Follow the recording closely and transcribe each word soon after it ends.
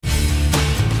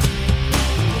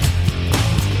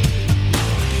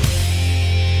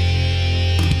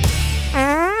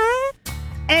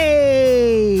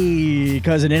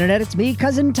Cousin Internet. It's me,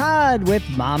 Cousin Todd, with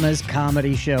Mama's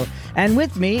Comedy Show. And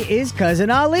with me is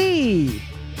Cousin Ali.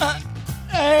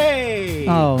 Hey!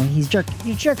 Oh, you're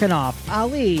jerking off.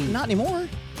 Ali. Not anymore.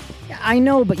 I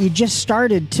know, but you just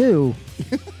started, too.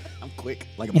 I'm quick,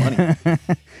 like a bunny.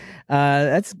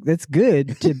 That's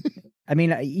good. I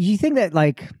mean, you think that,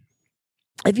 like,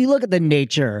 if you look at the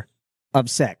nature of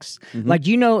sex, like,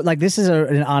 you know, like, this is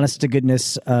an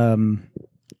honest-to-goodness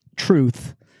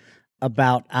truth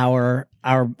about our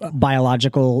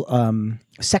biological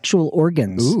sexual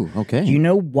organs. Ooh, okay. Do you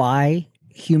know why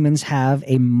humans have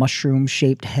a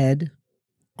mushroom-shaped head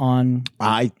on?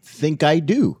 I think I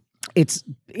do.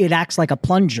 It acts like a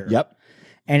plunger. Yep.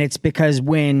 And it's because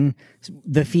when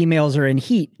the females are in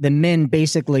heat, the men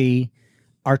basically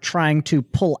are trying to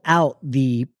pull out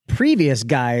the previous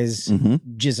guy's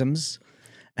jisms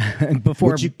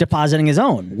before depositing his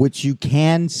own. Which you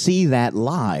can see that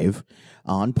live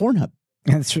on Pornhub.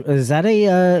 Is that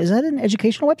an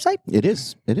educational website? It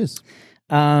is. It is.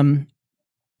 Yeah.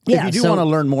 If you do want to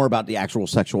learn more about the actual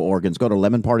sexual organs, go to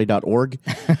lemonparty.org.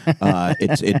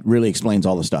 It really explains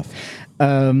all the stuff.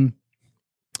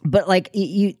 But like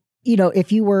you know,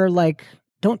 if you were like,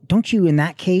 don't you in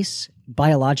that case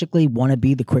biologically want to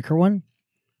be the quicker one?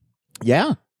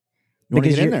 Yeah. You want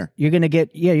to get in there. You're gonna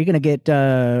get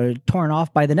torn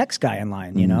off by the next guy in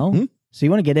line. You know, so you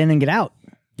want to get in and get out.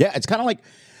 Yeah, it's kind of like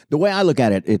the way I look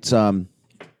at it. It's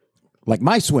like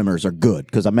my swimmers are good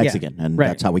because I'm Mexican, and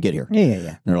that's how we get here.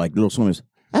 Yeah. They're like little swimmers.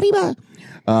 Arriba.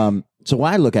 So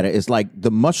when I look at it, it's like the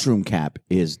mushroom cap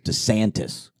is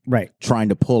DeSantis, right? Trying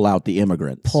to pull out the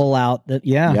immigrants. Pull out the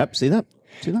Yep. See that?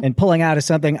 And pulling out is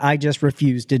something I just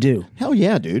refuse to do. Hell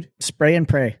yeah, dude. Spray and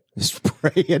pray.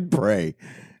 Spray and pray.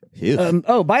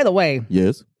 Oh, by the way,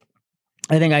 yes.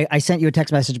 I think I sent you a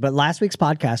text message, but last week's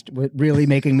podcast was really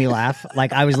making me laugh.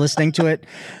 Like I was listening to it,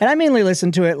 and I mainly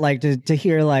listened to it like to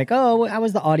hear like, oh, how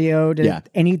was the audio? Did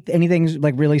anything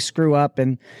like really screw up?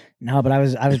 And no, but I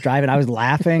was driving, I was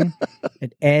laughing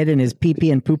at Ed and his pee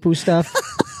pee and poo poo stuff.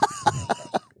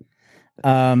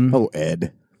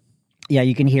 Ed. Yeah,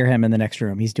 you can hear him in the next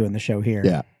room. He's doing the show here.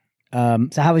 Yeah.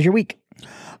 So how was your week?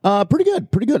 Pretty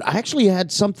good. I actually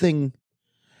had something.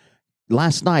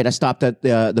 Last night, I stopped at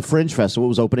the Fringe Festival. It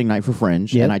was opening night for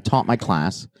Fringe, and I taught my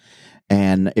class.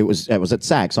 And it was at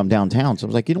SAC, so I'm downtown. So I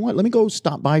was like, you know what? Let me go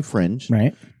stop by Fringe.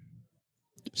 Right.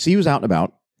 See who's out and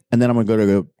about. And then I'm going to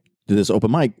go to this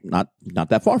open mic, not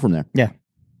that far from there. Yeah.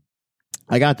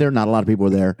 I got there. Not a lot of people were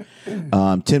there.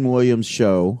 Tim Williams'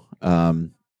 show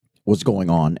was going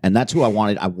on. And that's who I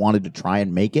wanted. I wanted to try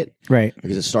and make it. Right.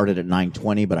 Because it started at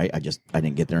 9:20, but I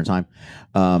didn't get there in time.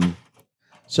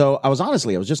 So I was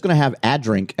just going to have a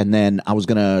drink, and then I was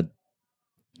going to,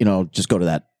 just go to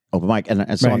that open mic.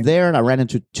 And so I'm there, and I ran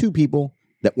into two people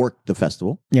that worked the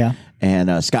festival. Yeah.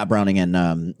 And Scott Browning and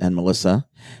Melissa.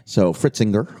 So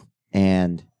Fritzinger,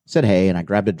 and said, hey, and I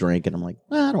grabbed a drink, and I'm like,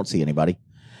 I don't see anybody.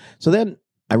 So then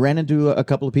I ran into a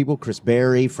couple of people, Chris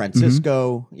Berry,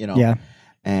 Francisco,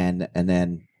 and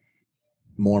then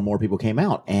more and more people came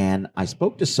out. And I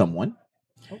spoke to someone.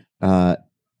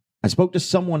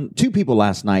 Two people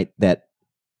last night that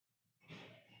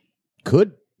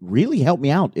could really help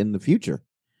me out in the future.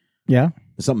 Yeah.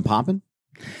 Is something popping?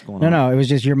 No, it was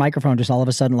just your microphone just all of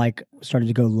a sudden like started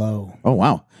to go low. Oh,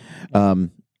 wow.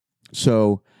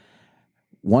 So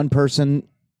one person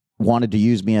wanted to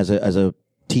use me as a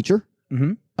teacher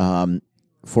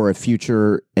for a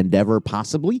future endeavor,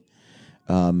 possibly.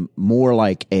 More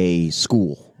like a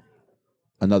school.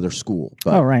 Another school.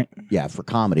 But, right. Yeah, for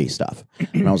comedy stuff.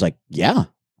 And I was like, yeah,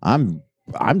 I'm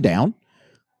down.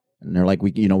 And they're like,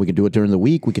 we can do it during the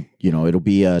week. We could, it'll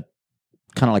be a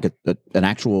kind of like an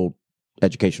actual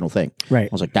educational thing. Right. I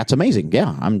was like, that's amazing.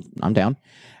 Yeah, I'm down.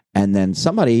 And then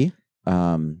somebody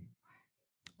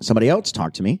else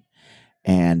talked to me,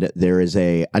 and there is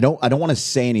I don't want to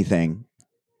say anything,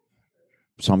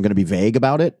 so I'm going to be vague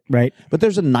about it. Right. But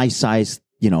there's a nice size,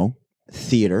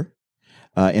 theater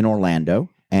in Orlando,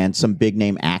 and some big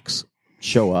name acts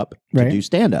show up to do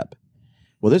stand up.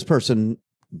 Well, this person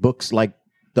books like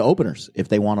the openers if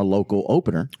they want a local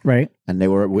opener. Right. And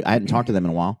I hadn't talked to them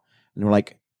in a while, and they were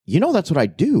like, that's what I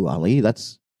do, Ali.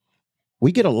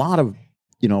 We get a lot of,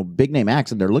 big name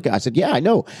acts, and they're looking. I said, yeah, I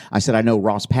know. I said, I know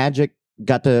Ross Padgett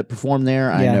got to perform there.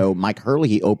 I know Mike Hurley.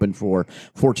 He opened for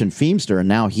Fortune Feimster, and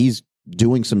now he's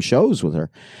doing some shows with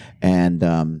her.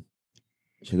 And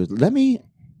she goes, let me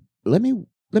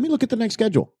look at the next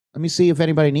schedule. Let me see if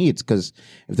anybody needs, because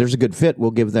if there's a good fit,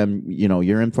 we'll give them,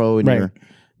 your info and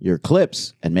your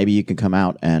clips, and maybe you can come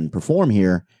out and perform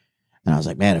here. And I was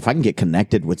like, man, if I can get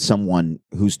connected with someone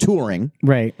who's touring,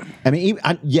 right? I mean,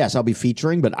 yes, I'll be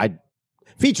featuring, but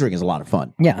Featuring is a lot of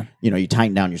fun. Yeah. You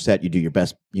tighten down your set, you do your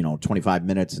best, 25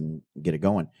 minutes and get it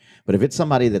going. But if it's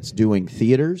somebody that's doing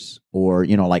theaters or,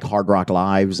 like Hard Rock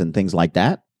Lives and things like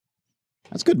that,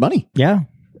 that's good money. Yeah.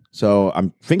 So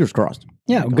I'm fingers crossed.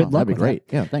 Yeah. Good luck. That'd be great.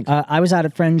 That. Yeah. Thanks. I was out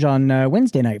at Fringe on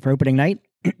Wednesday night for opening night.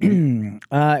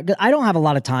 I don't have a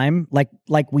lot of time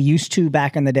like we used to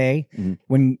back in the day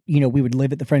when, we would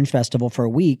live at the Fringe Festival for a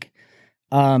week.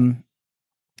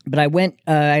 But I went,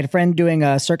 I had a friend doing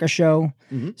a circus show.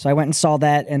 So I went and saw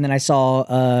that. And then I saw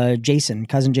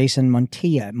cousin Jason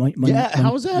Montilla.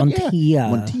 How was that?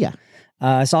 Montilla.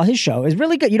 I saw his show. It was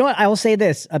really good. You know what? I will say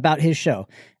this about his show.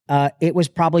 It was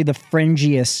probably the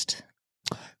fringiest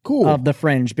of the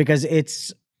Fringe because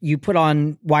you put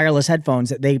on wireless headphones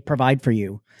that they provide for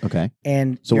you. Okay.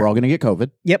 And so we're all going to get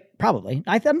COVID. Yep, probably.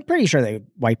 I'm pretty sure they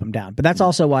wipe them down. But that's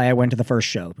also why I went to the first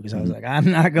show because I was like,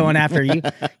 I'm not going after you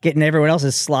getting everyone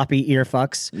else's sloppy ear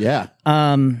fucks. Yeah.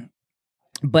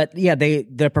 But yeah,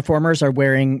 the performers are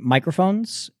wearing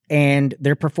microphones and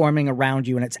they're performing around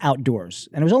you and it's outdoors.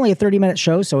 And it was only a 30-minute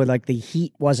show, so like the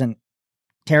heat wasn't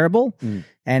terrible.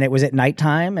 And it was at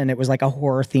nighttime and it was like a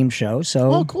horror themed show.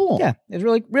 So cool. Yeah, it was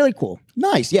really, really cool.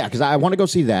 Nice. Yeah, because I want to go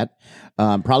see that.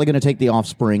 I'm probably going to take the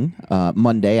Offspring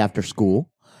Monday after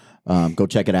school. Go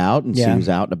check it out and see who's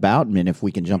out and about. I mean, if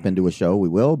we can jump into a show, we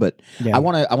will. But I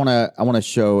want to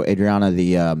show Adriana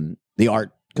the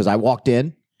art because I walked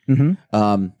in.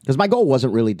 Because my goal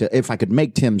wasn't really if I could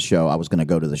make Tim's show, I was going to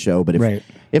go to the show. But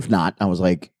if not, I was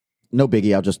like, no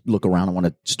biggie. I'll just look around. I want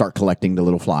to start collecting the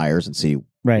little flyers and see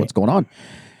what's going on.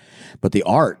 But the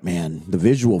art, man, the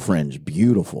visual Fringe,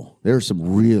 beautiful. There's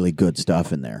some really good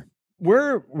stuff in there.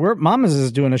 We're Mamas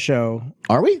is doing a show.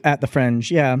 Are we? At the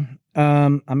Fringe, yeah.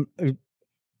 I'm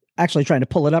actually trying to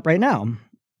pull it up right now.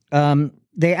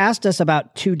 They asked us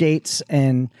about 2 dates,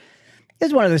 and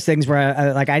it's one of those things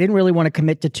where I didn't really want to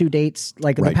commit to 2 dates.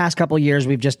 Like in the past couple of years,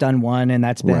 we've just done one, and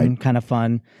that's been kind of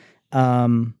fun.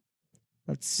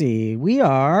 Let's see. We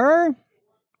are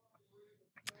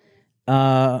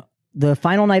the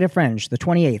final night of Fringe, the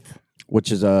 28th.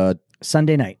 Which is a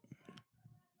Sunday night.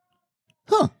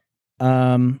 Huh.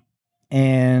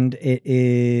 And it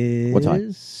is... What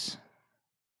time?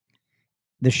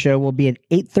 The show will be at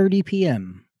 8:30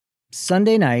 p.m.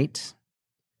 Sunday night,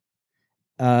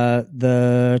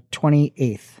 the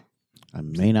 28th. I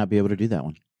may not be able to do that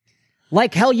one.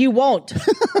 Like hell you won't.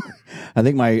 I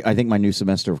think my new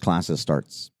semester of classes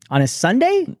starts on a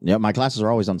Sunday? Yeah, my classes are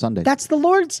always on Sunday. That's the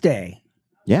Lord's Day.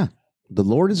 Yeah. The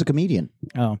Lord is a comedian.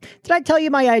 Oh. Did I tell you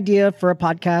my idea for a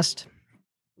podcast?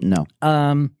 No.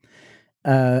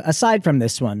 Aside from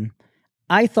this one,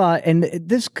 I thought, and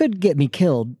this could get me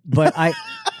killed, but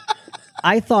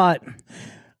I thought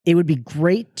it would be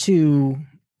great to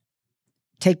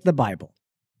take the Bible,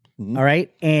 all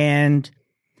right, and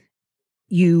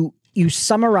you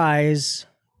summarize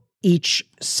each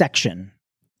section,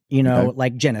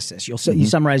 like Genesis. You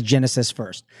summarize Genesis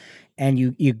first, and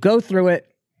you go through it,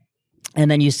 and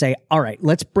then you say, all right,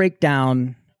 let's break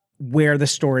down where the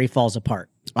story falls apart.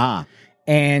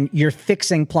 And you're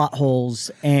fixing plot holes,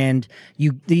 and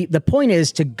the point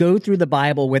is to go through the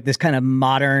Bible with this kind of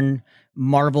modern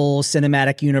Marvel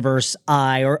Cinematic Universe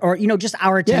eye, or just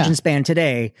our attention span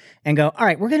today, and go, all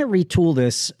right, we're going to retool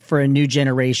this for a new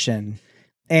generation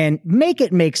and make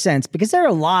it make sense, because there are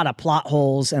a lot of plot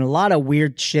holes and a lot of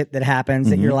weird shit that happens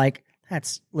that you're like,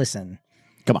 listen,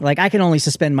 come on, like I can only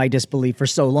suspend my disbelief for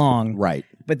so long, right?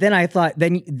 But then I thought,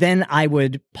 then I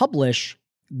would publish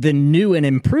the new and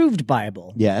improved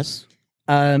Bible. Yes.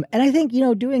 And I think,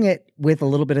 doing it with a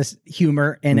little bit of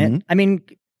humor in it. I mean,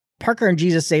 Parker and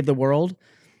Jesus Saved the World.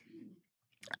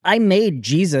 I made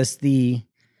Jesus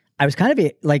I was kind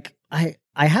of like, I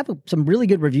have some really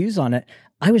good reviews on it.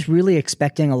 I was really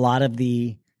expecting a lot of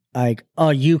the, like, oh,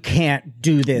 you can't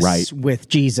do this with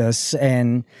Jesus.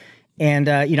 And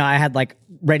I had like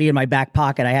ready in my back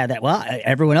pocket, I had that, well,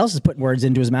 everyone else is putting words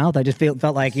into his mouth. I just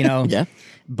felt like, yeah.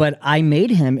 But I made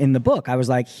him in the book. I was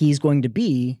like, he's going to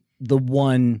be the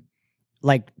one,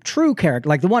 like, true character,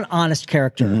 like the one honest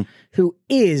character who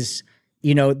is,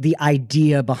 the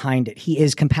idea behind it. He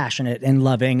is compassionate and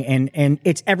loving, and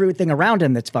it's everything around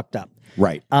him that's fucked up.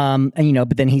 Right.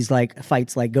 But then he's like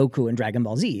fights like Goku in Dragon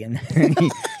Ball Z, and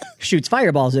he shoots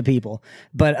fireballs at people.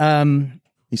 But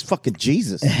he's fucking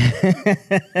Jesus.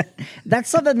 That's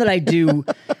something that I do.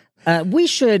 We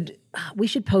should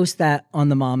post that on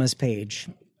the Mama's page.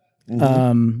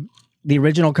 The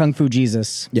original Kung Fu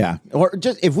Jesus. Yeah, or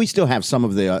just if we still have some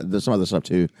of the some other stuff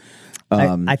too.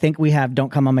 I think we have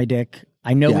Don't Come on My Dick.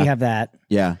 I know we have that.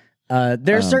 Yeah.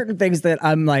 There are certain things that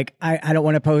I'm like, I don't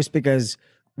want to post because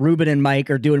Ruben and Mike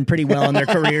are doing pretty well in their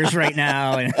careers right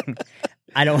now. And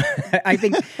I don't. I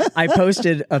think I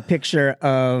posted a picture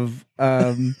of.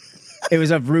 It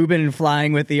was of Ruben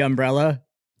flying with the umbrella.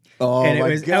 Oh, and it my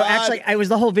was God. actually it was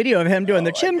the whole video of him doing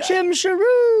the chim chim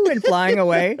sharoo and flying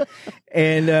away,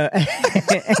 and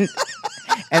and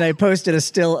I posted a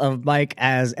still of Mike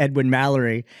as Edwin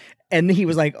Mallory, and he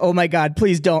was like, "Oh my God,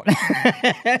 please don't."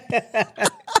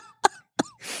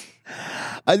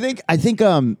 I think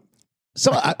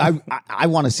so I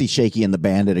want to see Shaky and the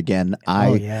Bandit again.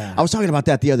 I was talking about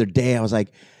that the other day. I was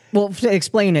like, well,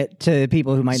 explain it to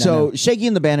people who might not know. So Shaky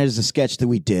and the Bandit is a sketch that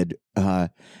we did,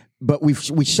 but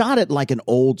we shot it like an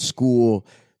old school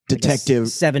detective,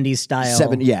 like 70s style.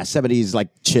 70s like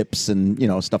Chips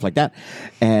and stuff like that.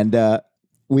 And it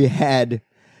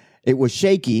was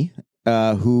Shaky,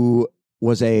 who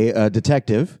was a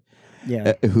detective,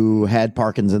 who had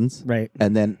Parkinson's, right?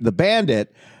 And then the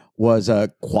Bandit was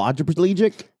a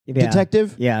quadriplegic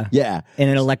detective, yeah, in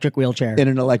an electric wheelchair.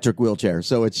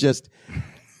 So it's just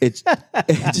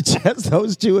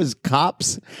those two as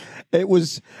cops. It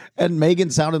was, and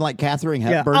Megan sounded like Katharine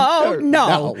Hepburn. Oh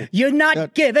no, you're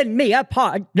not giving me a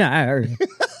partner.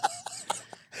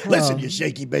 Listen, you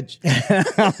shaky bitch.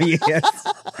 Oh, yes.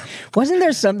 Wasn't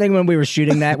there something when we were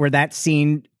shooting that where that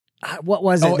scene? What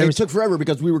was it? It took forever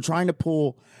because we were trying to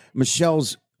pull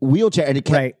Michelle's wheelchair and it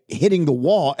kept hitting the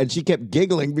wall, and she kept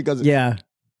giggling because God,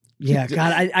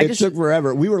 it took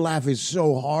forever. We were laughing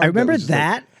so hard. I remember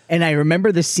that, and I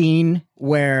remember the scene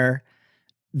where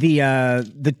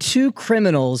the two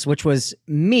criminals, which was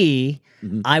me.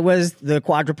 Mm-hmm. I was the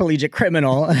quadriplegic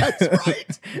criminal. That's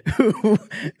right.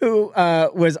 who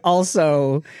was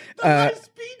also the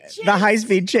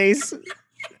high-speed chase,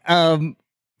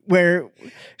 where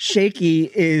Shaky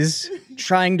is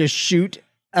trying to shoot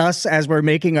us as we're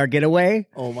making our getaway.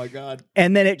 Oh my God.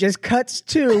 And then it just cuts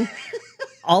to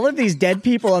all of these dead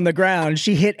people on the ground.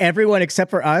 She hit everyone except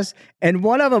for us. And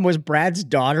one of them was Brad's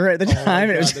daughter at the time.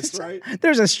 And it was just,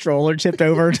 there's a stroller tipped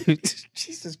over.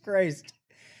 Jesus Christ.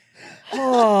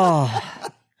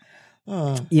 Oh,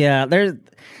 yeah. There's.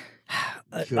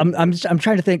 I'm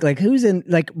trying to think, like, who's in,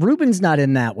 like, Ruben's not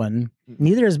in that one.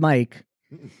 Neither is Mike.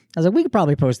 I was like, we could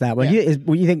probably post that one. Yeah.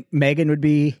 You think Megan would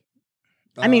be?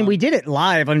 I mean, we did it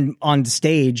live on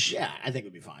stage. Yeah, I think it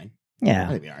would be fine. Yeah, I think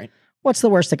it'd be all right. What's the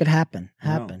worst that could happen?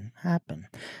 Happen.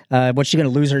 What's she going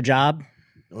to lose her job?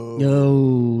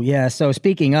 Oh, yeah. So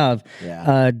speaking of,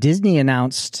 Disney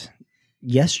announced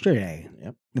yesterday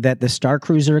that the Star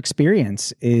Cruiser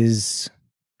experience is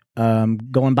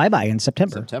going bye-bye in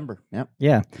September.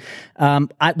 Yeah.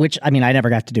 Which I never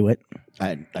got to do it.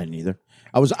 I didn't either.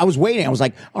 I was waiting. I was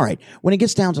like, all right, when it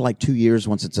gets down to like 2 years,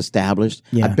 once it's established,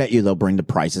 I bet you they'll bring the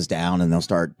prices down and they'll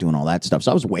start doing all that stuff.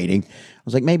 So I was waiting. I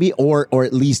was like, maybe, or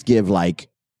at least give like,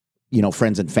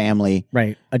 friends and family.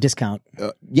 Right. A discount.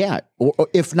 Or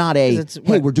if not hey,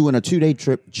 we're doing a 2-day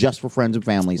trip just for friends and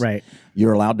families. Right.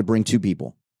 You're allowed to bring 2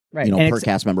 people. Right. Per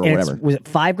cast member or whatever. Was it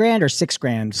 $5,000 or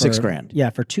 $6,000? $6,000.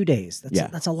 Yeah. For 2 days.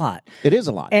 That's a lot. It is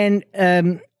a lot. And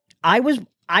I was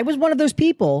one of those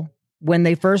people when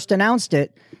they first announced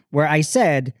it, where I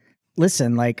said,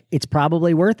 listen, like, it's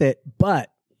probably worth it,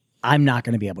 but I'm not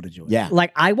going to be able to do it. Yeah.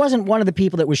 Like, I wasn't one of the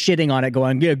people that was shitting on it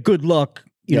going, yeah, good luck.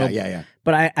 You know? Yeah.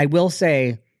 But I will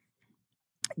say,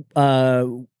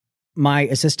 my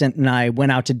assistant and I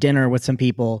went out to dinner with some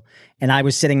people, and I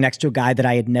was sitting next to a guy that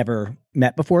I had never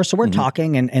met before. So we're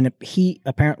talking, and he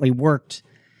apparently worked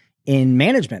in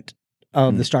management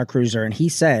of the Star Cruiser. And he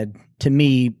said to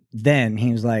me then,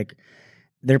 he was like,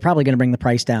 they're probably going to bring the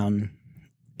price down,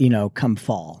 come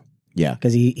fall. Yeah.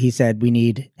 Because he said we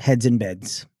need heads in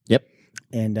beds. Yep.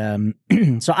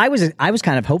 And so I was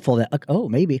kind of hopeful that,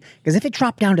 maybe. Because if it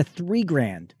dropped down to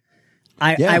 $3,000,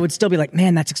 I would still be like,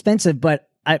 man, that's expensive. But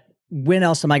when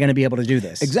else am I going to be able to do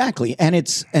this? Exactly. And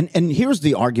it's and here's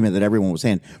the argument that everyone was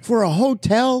saying. For a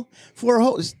hotel,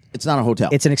 it's not a hotel.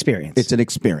 It's an experience. It's an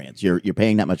experience. You're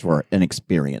paying that much for an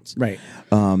experience. Right.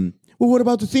 Well, what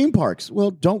about the theme parks? Well,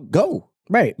 don't go.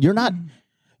 Right. You're not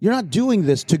doing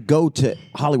this to go to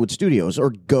Hollywood Studios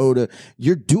or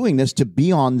you're doing this to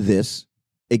be on this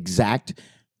exact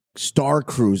Star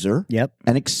Cruiser. Yep.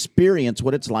 And experience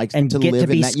what it's like and to get live to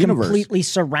be in that universe. Completely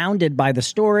surrounded by the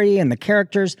story and the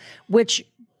characters, which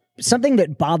something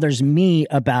that bothers me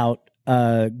about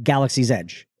Galaxy's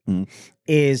Edge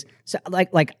is so,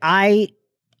 like I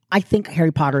think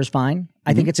Harry Potter is fine.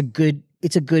 I think it's a good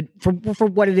for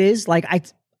what it is. Like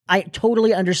I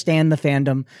totally understand the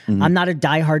fandom. I'm not a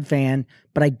diehard fan,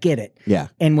 but I get it. Yeah.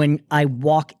 And when I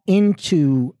walk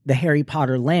into the Harry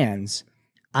Potter lands,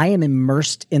 I am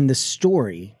immersed in the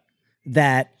story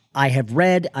that I have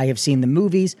read. I have seen the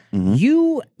movies.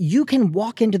 You can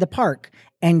walk into the park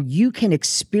and you can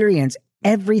experience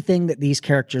everything that these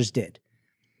characters did.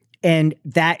 And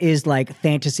that is like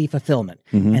fantasy fulfillment.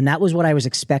 Mm-hmm. And that was what I was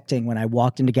expecting when I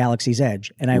walked into Galaxy's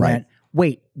Edge. And I went,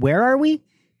 wait, where are we?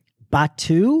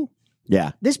 Batuu?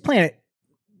 Yeah. This planet,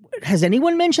 has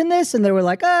anyone mentioned this? And they were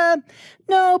like,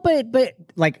 no, but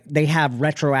like they have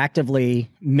retroactively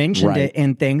mentioned it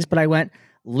in things. But I went,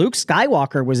 Luke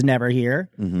Skywalker was never here.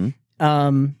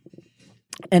 Mm-hmm.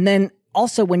 And then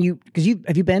also when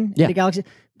have you been to Galaxy?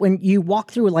 When you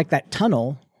walk through like that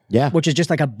tunnel, which is just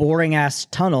like a boring ass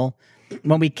tunnel.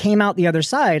 When we came out the other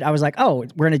side, I was like, oh,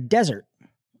 we're in a desert.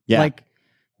 Yeah. Like,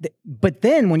 but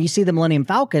then when you see the Millennium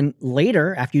Falcon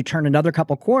later, after you turn another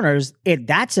couple corners,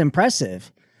 that's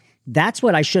impressive. That's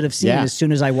what I should have seen as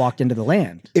soon as I walked into the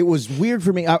land. It was weird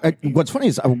for me. What's funny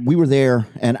is we were there,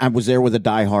 and I was there with a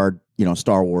diehard,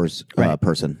 Star Wars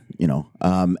person,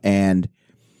 and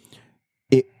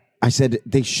I said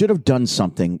they should have done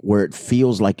something where it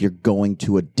feels like you're going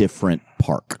to a different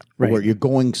park, where you're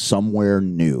going somewhere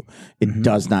new. It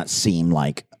does not seem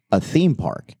like a theme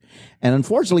park. And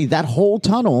unfortunately, that whole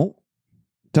tunnel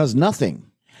does nothing.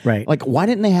 Right. Like, why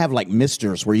didn't they have like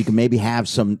misters where you can maybe have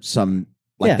some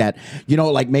like that,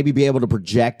 like maybe be able to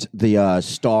project the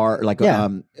star, like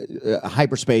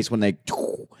hyperspace when they,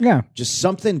 just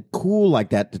something cool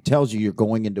like that that tells you you're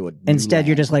going into a new Instead, land.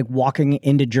 you're just like walking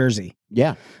into Jersey.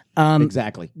 Yeah,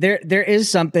 exactly. There is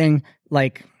something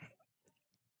like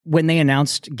when they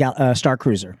announced Star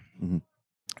Cruiser,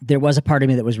 there was a part of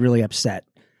me that was really upset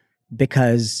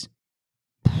because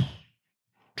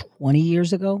 20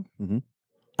 years ago,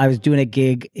 I was doing a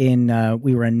gig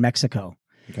we were in Mexico.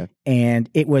 Okay. And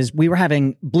we were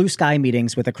having blue sky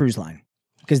meetings with a cruise line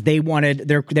because they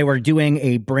were doing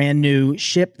a brand new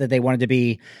ship that they wanted to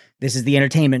be, this is the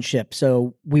entertainment ship.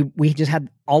 So we just had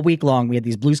all week long, we had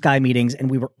these blue sky meetings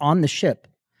and we were on the ship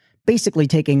basically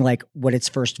taking like what its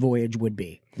first voyage would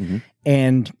be.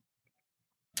 And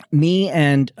me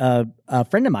and a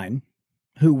friend of mine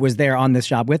who was there on this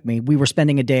job with me, we were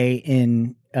spending a day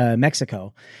in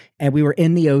Mexico and we were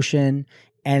in the ocean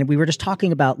and we were just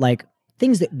talking about like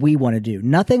things that we want to do.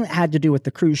 Nothing that had to do with the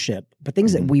cruise ship, but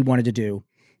things that we wanted to do.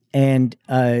 And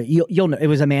you'll know, it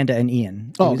was Amanda and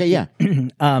Ian. Oh, okay, yeah.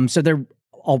 So they're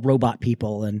all robot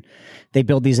people and they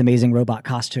build these amazing robot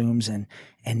costumes. And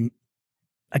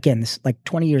again, this like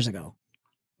 20 years ago,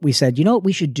 we said, what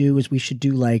we should do is we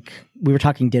were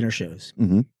talking dinner shows.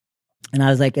 And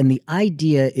I was like, and the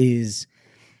idea is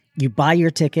you buy your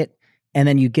ticket and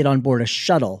then you get on board a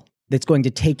shuttle that's going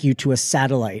to take you to a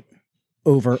satellite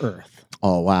over Earth.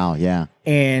 Oh, wow. Yeah.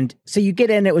 And so you get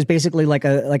in, it was basically like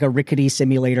a rickety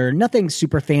simulator, nothing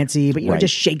super fancy, but it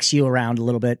just shakes you around a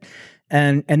little bit.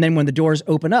 And then when the doors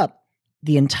open up,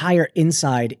 the entire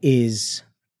inside is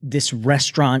this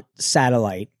restaurant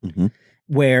satellite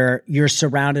where you're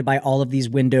surrounded by all of these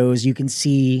windows. You can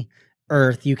see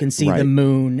Earth, you can see the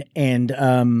moon,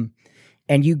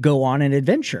 and you go on an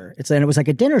adventure. It was like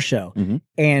a dinner show.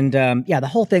 And the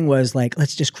whole thing was like,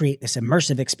 let's just create this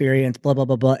immersive experience, blah, blah,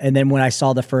 blah, blah. And then when I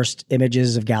saw the first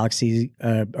images of Galaxy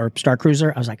or Star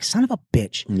Cruiser, I was like, son of a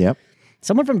bitch. Yep.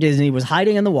 Someone from Disney was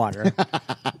hiding in the water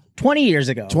 20 years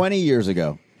ago. 20 years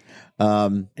ago.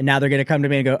 And now they're going to come to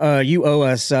me and go, you owe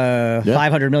us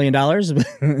 $500 million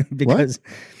because...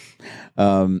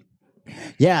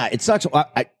 it sucks.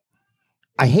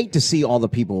 I hate to see all the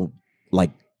people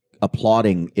like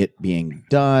applauding it being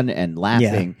done and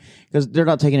laughing because they're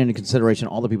not taking into consideration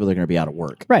all the people that are going to be out of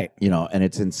work. Right. And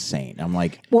it's insane. I'm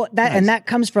like, well, that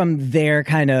comes from their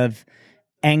kind of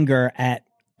anger at,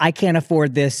 I can't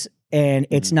afford this and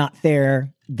it's not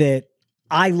fair that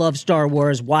I love Star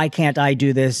Wars. Why can't I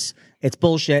do this? It's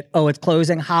bullshit. Oh, it's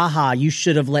closing. Ha ha. You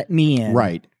should have let me in.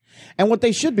 Right. And what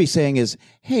they should be saying is,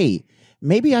 hey,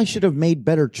 maybe I should have made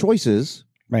better choices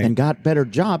and got better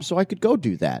jobs so I could go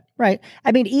do that. Right.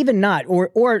 I mean, even not,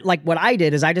 or like what I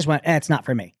did is I just went, it's not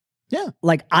for me. Yeah.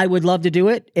 Like I would love to do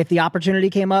it if the opportunity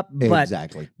came up, but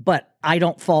exactly. But I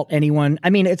don't fault anyone.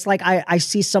 I mean, it's like I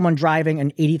see someone driving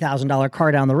an $80,000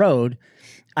 car down the road.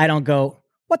 I don't go,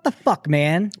 what the fuck,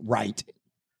 man? Right.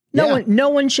 No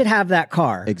one should have that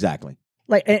car. Exactly.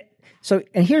 Like, so,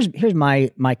 and here's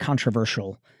my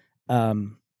controversial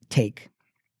take.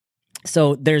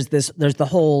 So there's the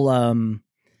whole,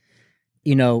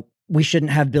 we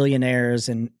shouldn't have billionaires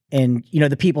and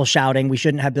the people shouting we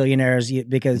shouldn't have billionaires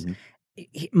because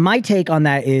my take on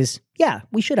that is,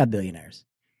 we should have billionaires.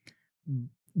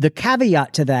 The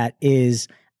caveat to that is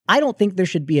I don't think there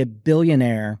should be a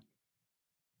billionaire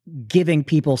giving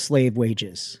people slave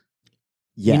wages.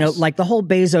 Yes. Like the whole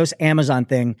Bezos Amazon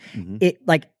thing, it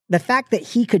like the fact that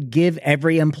he could give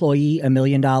every employee $1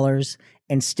 million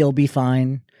and still be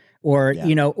fine, or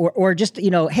or just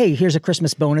hey, here's a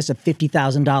Christmas bonus of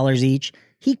 $50,000 each.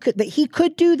 He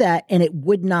could do that, and it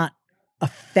would not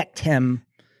affect him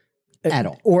at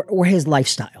all, or his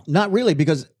lifestyle. Not really,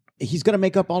 because he's going to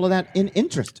make up all of that in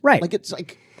interest. Right? Like it's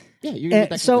like. Yeah,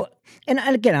 and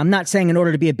again, I'm not saying in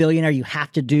order to be a billionaire you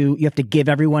have to give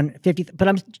everyone 50, but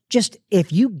I'm just,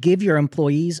 if you give your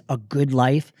employees a good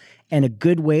life and a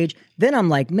good wage, then I'm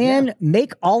like, man,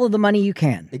 make all of the money you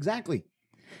can. Exactly.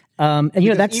 And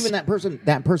that's even that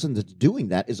person that's doing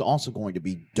that is also going to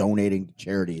be donating to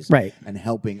charities, right, and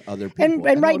helping other people.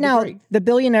 And right now, the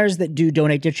billionaires that do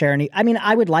donate to charity, I mean,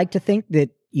 I would like to think that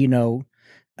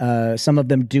some of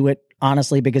them do it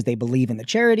honestly because they believe in the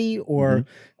charity, or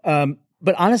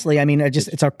but honestly, I mean,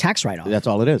 it's a tax write-off. That's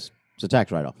all it is. It's a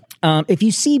tax write-off. If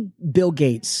you see Bill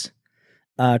Gates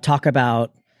talk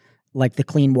about like the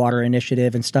Clean Water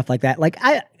Initiative and stuff like that, like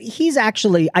I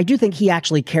do think he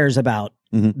actually cares about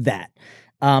that.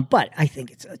 But I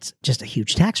think it's just a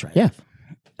huge tax write-off.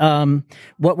 Yeah.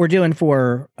 What we're doing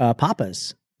for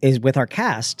Papa's is with our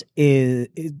cast is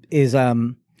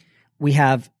we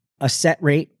have a set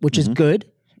rate, which is good.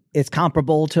 It's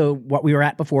comparable to what we were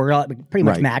at before. It pretty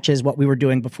much matches what we were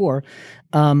doing before.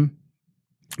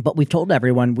 But we've told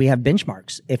everyone we have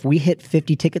benchmarks. If we hit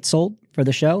 50 tickets sold for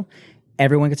the show,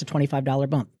 everyone gets a $25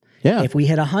 bump. Yeah. If we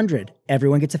hit 100,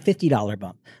 everyone gets a $50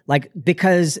 bump. Like,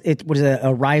 because it was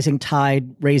a rising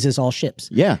tide raises all ships.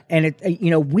 Yeah. And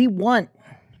we want,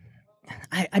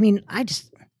 I mean,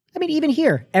 even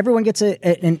here, everyone gets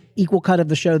an equal cut of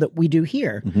the show that we do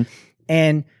here.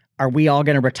 And are we all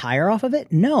going to retire off of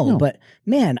it? No, but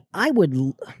man, I would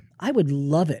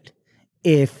love it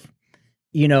if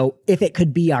it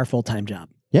could be our full-time job.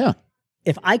 Yeah.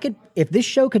 If this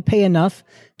show could pay enough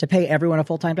to pay everyone a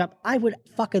full-time job, I would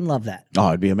fucking love that. Oh,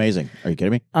 it'd be amazing. Are you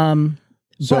kidding me?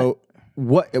 So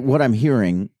what I'm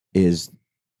hearing is,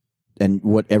 and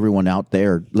what everyone out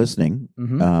there listening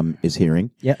is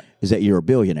hearing, is that you're a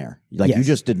billionaire. Like you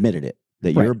just admitted it,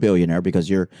 that you're a billionaire because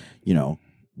you're,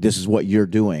 this is what you're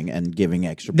doing and giving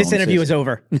extra bonuses. This interview is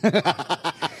over.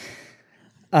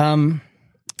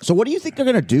 So what do you think they're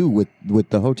going to do with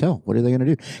the hotel? What are they going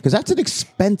to do? Because that's an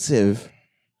expensive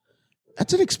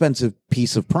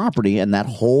piece of property, and that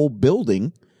whole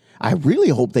building, I really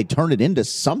hope they turn it into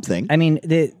something. I mean,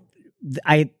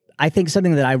 I think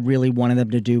something that I really wanted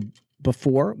them to do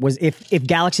before was if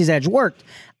Galaxy's Edge worked,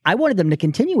 I wanted them to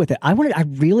continue with it. I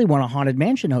really want a Haunted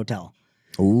Mansion hotel.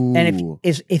 Ooh. And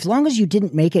if as long as you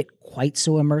didn't make it quite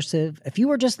so immersive, if you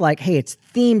were just like, hey, it's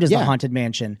themed as the Haunted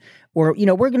Mansion, or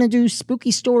we're going to do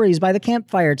spooky stories by the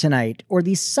campfire tonight, or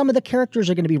some of the characters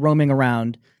are going to be roaming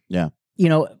around. Yeah.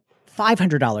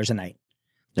 $500 a night.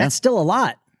 That's still a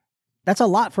lot. That's a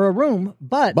lot for a room,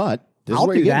 but I'll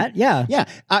do that. Yeah. Yeah.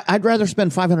 I'd rather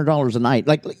spend $500 a night.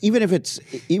 Like, even if it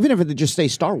just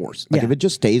stays Star Wars, like if it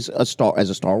just stays as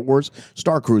a Star Wars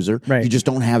Star Cruiser, you just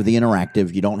don't have the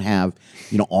interactive, you don't have,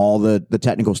 all the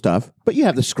technical stuff, but you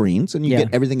have the screens and you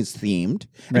get everything is themed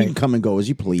and you can come and go as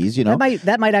you please,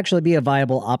 That might actually be a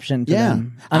viable option for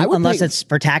them. Unless it's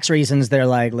for tax reasons, they're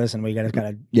like, listen, we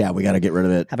gotta we gotta get rid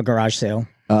of it. Have a garage sale.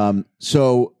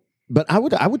 But I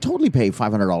would totally pay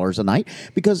 $500 a night,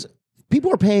 because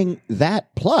people are paying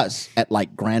that plus at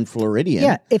like Grand Floridian.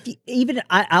 Yeah,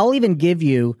 I'll even give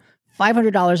you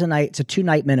 $500 a night. It's a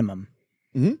 2-night minimum,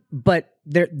 but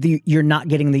you're not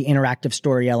getting the interactive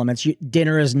story elements.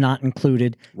 Dinner is not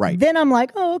included. Right. Then I'm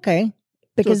like, oh, okay,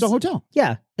 because it's a hotel.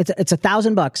 Yeah, it's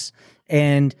 $1,000,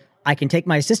 and I can take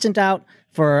my assistant out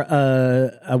for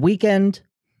a weekend.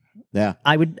 Yeah,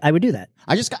 I would do that.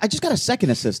 I just got a second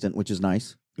assistant, which is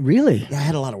nice. Really? Yeah, I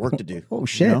had a lot of work to do. Oh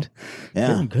shit!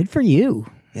 Yeah, good for you.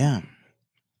 Yeah,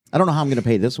 I don't know how I'm going to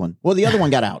pay this one. Well, the other one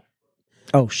got out.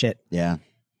 Oh shit! Yeah,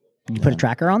 you put a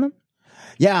tracker on them?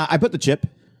 Yeah, I put the chip.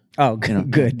 Oh,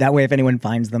 good. That way, if anyone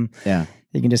finds them,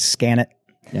 you can just scan it.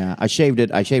 Yeah, I shaved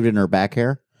it. I shaved it in her back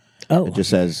hair. Oh, it just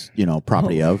says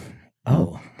property of.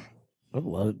 Oh,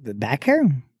 well, the back hair.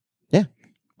 Yeah.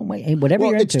 Wait, hey, whatever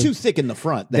you're into. It's too thick in the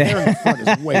front. The hair in the front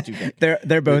is way too thick.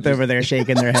 They're both over there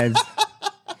shaking their heads.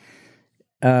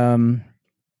 All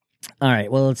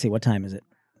right. Well, let's see. What time is it?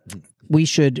 We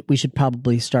should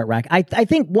probably start rack. I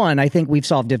think we've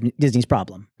solved Disney's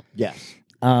problem. Yes.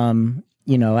 They can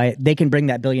bring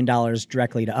that $1 billion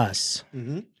directly to us,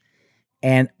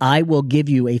 and I will give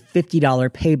you a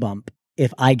 $50 pay bump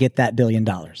if I get that $1 billion.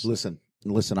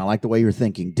 Listen, I like the way you're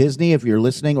thinking. Disney, if you're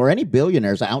listening, or any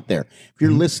billionaires out there, if you're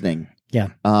listening,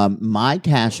 my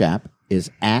Cash App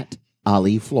is at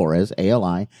Ali Flores,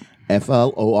 ALIFLORES.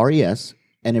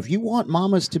 And if you want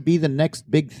Mamas to be the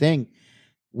next big thing,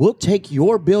 we'll take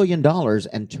your $1 billion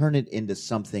and turn it into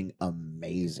something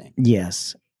amazing.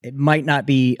 Yes. it might not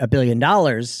be $1 billion,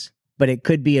 but it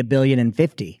could be $1.05 billion.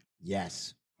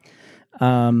 Yes.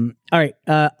 All right.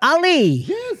 Ali.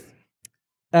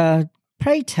 Yes.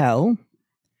 Pray tell,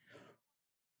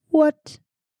 what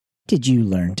did you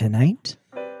learn tonight?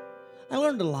 I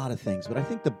learned a lot of things, but I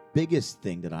think the biggest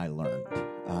thing that I learned,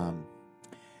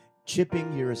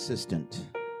 chipping your assistant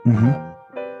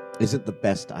isn't the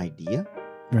best idea.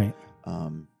 Right.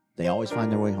 They always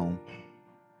find their way home.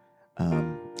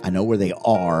 I know where they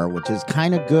are, which is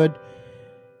kind of good,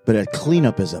 but a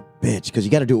cleanup is a bitch because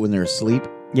you got to do it when they're asleep.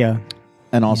 Yeah.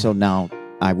 And also now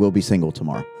I will be single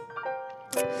tomorrow.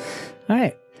 All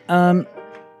right.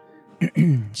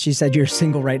 She said you're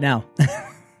single right now.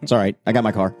 It's all right. I got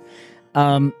my car.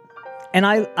 And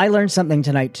I learned something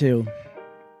tonight too.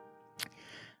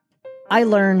 I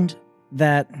learned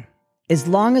that as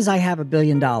long as I have $1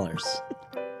 billion,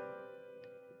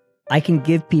 I can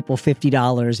give people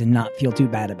 $50 and not feel too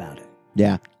bad about it.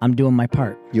 Yeah. I'm doing my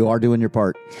part. You are doing your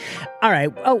part. All right.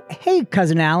 Oh, hey,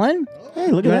 Cousin Alan.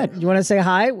 Hey, look at that. You want to say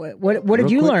hi? What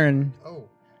did you learn? Oh,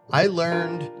 I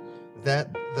learned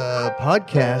that the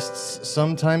podcasts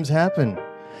sometimes happen.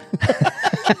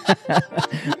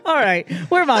 All right.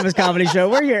 We're Mama's Comedy Show.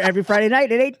 We're here every Friday night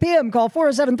at 8 p.m. Call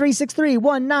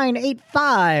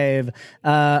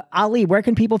 407-363-1985. Ali, where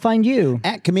can people find you?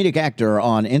 At Comedic Actor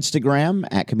on Instagram,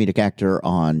 at Comedic Actor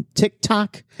on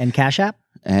TikTok. And Cash App?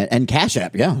 And Cash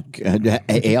App, yeah.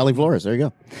 Ali Flores, there you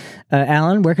go.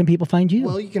 Alan, where can people find you?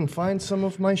 Well, you can find some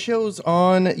of my shows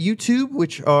on YouTube,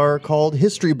 which are called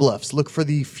History Bluffs. Look for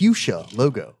the fuchsia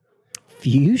logo.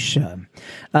 Fuchsia.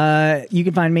 You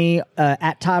can find me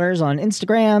at Totters on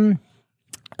Instagram.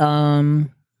 Yeah.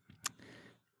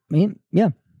 I'm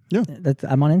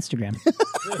on Instagram.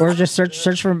 Or just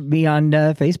search for me on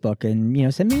Facebook,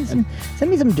 and send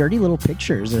me some dirty little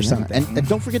pictures or something. And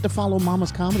don't forget to follow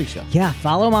Mama's Comedy Show. Yeah,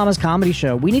 follow Mama's Comedy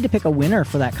Show. We need to pick a winner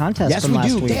for that contest. Yes, from we last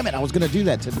do. week. Damn it! I was going to do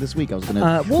that this week. I was going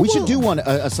to. We should do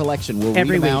a selection. We'll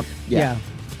every read them week. out. Yeah.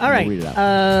 All right. We'll read it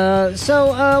out.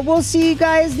 So we'll see you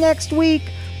guys next week.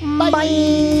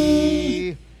 Bye.